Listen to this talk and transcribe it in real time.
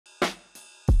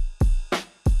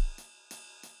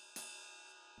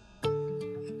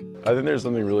I think there's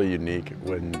something really unique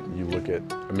when you look at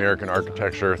American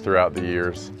architecture throughout the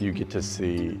years. You get to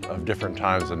see of different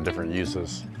times and different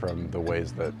uses from the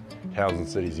ways that towns and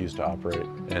cities used to operate.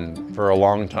 And for a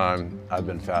long time, I've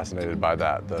been fascinated by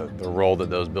that, the role that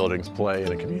those buildings play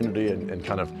in a community and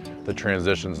kind of the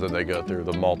transitions that they go through,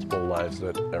 the multiple lives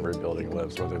that every building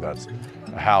lives, whether that's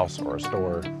a house or a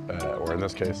store, or in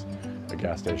this case, a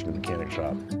gas station and mechanic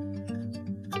shop.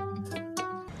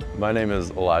 My name is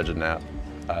Elijah Knapp.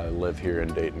 I live here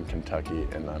in Dayton, Kentucky,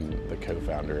 and I'm the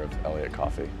co-founder of Elliot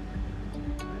Coffee.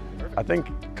 I think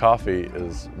coffee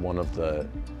is one of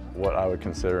what I would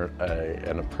consider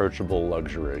an approachable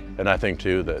luxury. And I think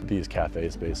too that these cafe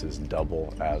spaces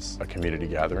double as a community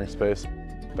gathering space.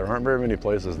 There aren't very many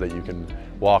places that you can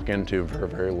walk into for a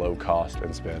very low cost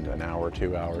and spend an hour,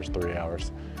 2 hours, 3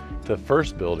 hours. The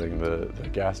first building, the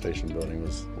gas station building,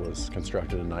 was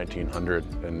constructed in 1900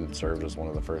 and served as one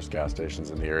of the first gas stations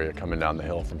in the area coming down the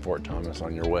hill from Fort Thomas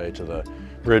on your way to the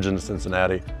bridge into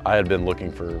Cincinnati. I had been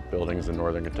looking for buildings in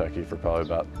northern Kentucky for probably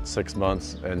about 6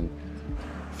 months and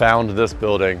found this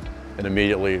building and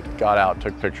immediately got out,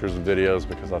 took pictures and videos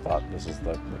because I thought this is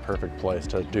the perfect place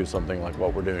to do something like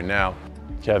what we're doing now.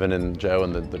 Kevin and Joe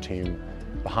and the team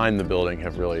behind the building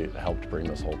have really helped bring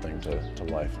this whole thing to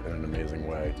life in an amazing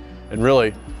way and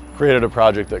really created a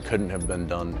project that couldn't have been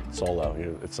done solo.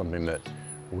 It's something that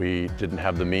we didn't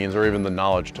have the means or even the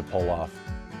knowledge to pull off.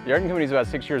 The Yarden Company is about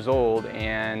 6 years old,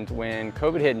 and when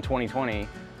COVID hit in 2020,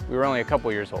 we were only a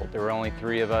couple years old. There were only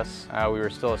 3 of us. We were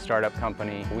still a startup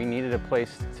company. We needed a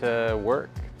place to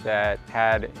work that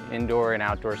had indoor and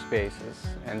outdoor spaces,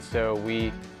 and so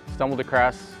we stumbled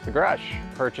across the garage,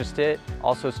 purchased it,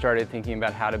 also started thinking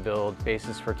about how to build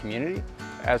spaces for community.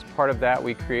 As part of that,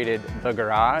 we created the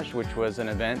garage, which was an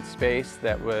event space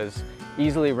that was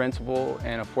easily rentable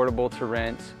and affordable to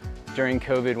rent during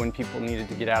COVID when people needed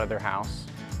to get out of their house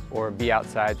or be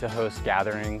outside to host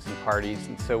gatherings and parties.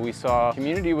 And so we saw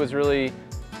community was really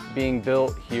being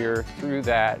built here through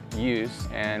that use,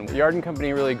 and the Yarden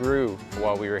Company really grew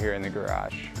while we were here in the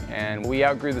garage, and we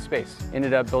outgrew the space.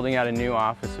 Ended up building out a new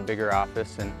office, a bigger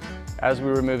office, and as we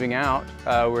were moving out,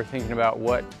 we were thinking about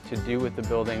what to do with the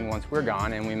building once we're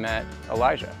gone, and we met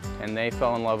Elijah, and they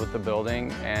fell in love with the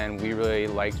building, and we really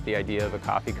liked the idea of a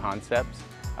coffee concept.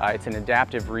 It's an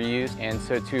adaptive reuse, and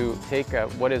so to take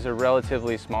what is a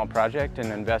relatively small project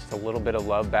and invest a little bit of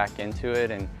love back into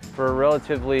it, and for a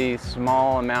relatively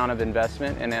small amount of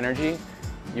investment and energy,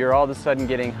 you're all of a sudden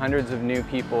getting hundreds of new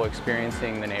people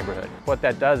experiencing the neighborhood. What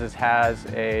that does is has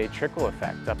a trickle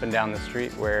effect up and down the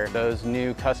street where those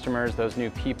new customers, those new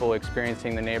people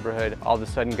experiencing the neighborhood all of a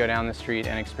sudden go down the street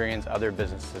and experience other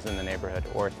businesses in the neighborhood,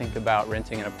 or think about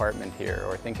renting an apartment here,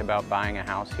 or think about buying a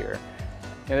house here.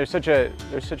 You know,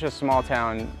 there's such a small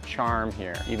town charm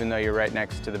here, even though you're right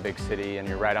next to the big city and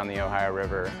you're right on the Ohio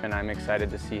River. And I'm excited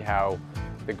to see how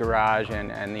the garage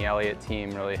and the Elliot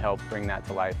team really help bring that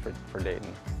to life for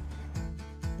Dayton.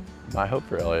 My hope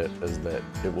for Elliot is that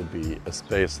it will be a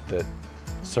space that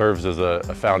serves as a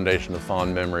foundation of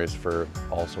fond memories for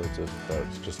all sorts of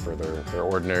folks, just for their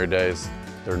ordinary days,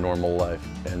 their normal life.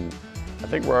 And I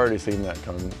think we're already seeing that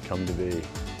come to be.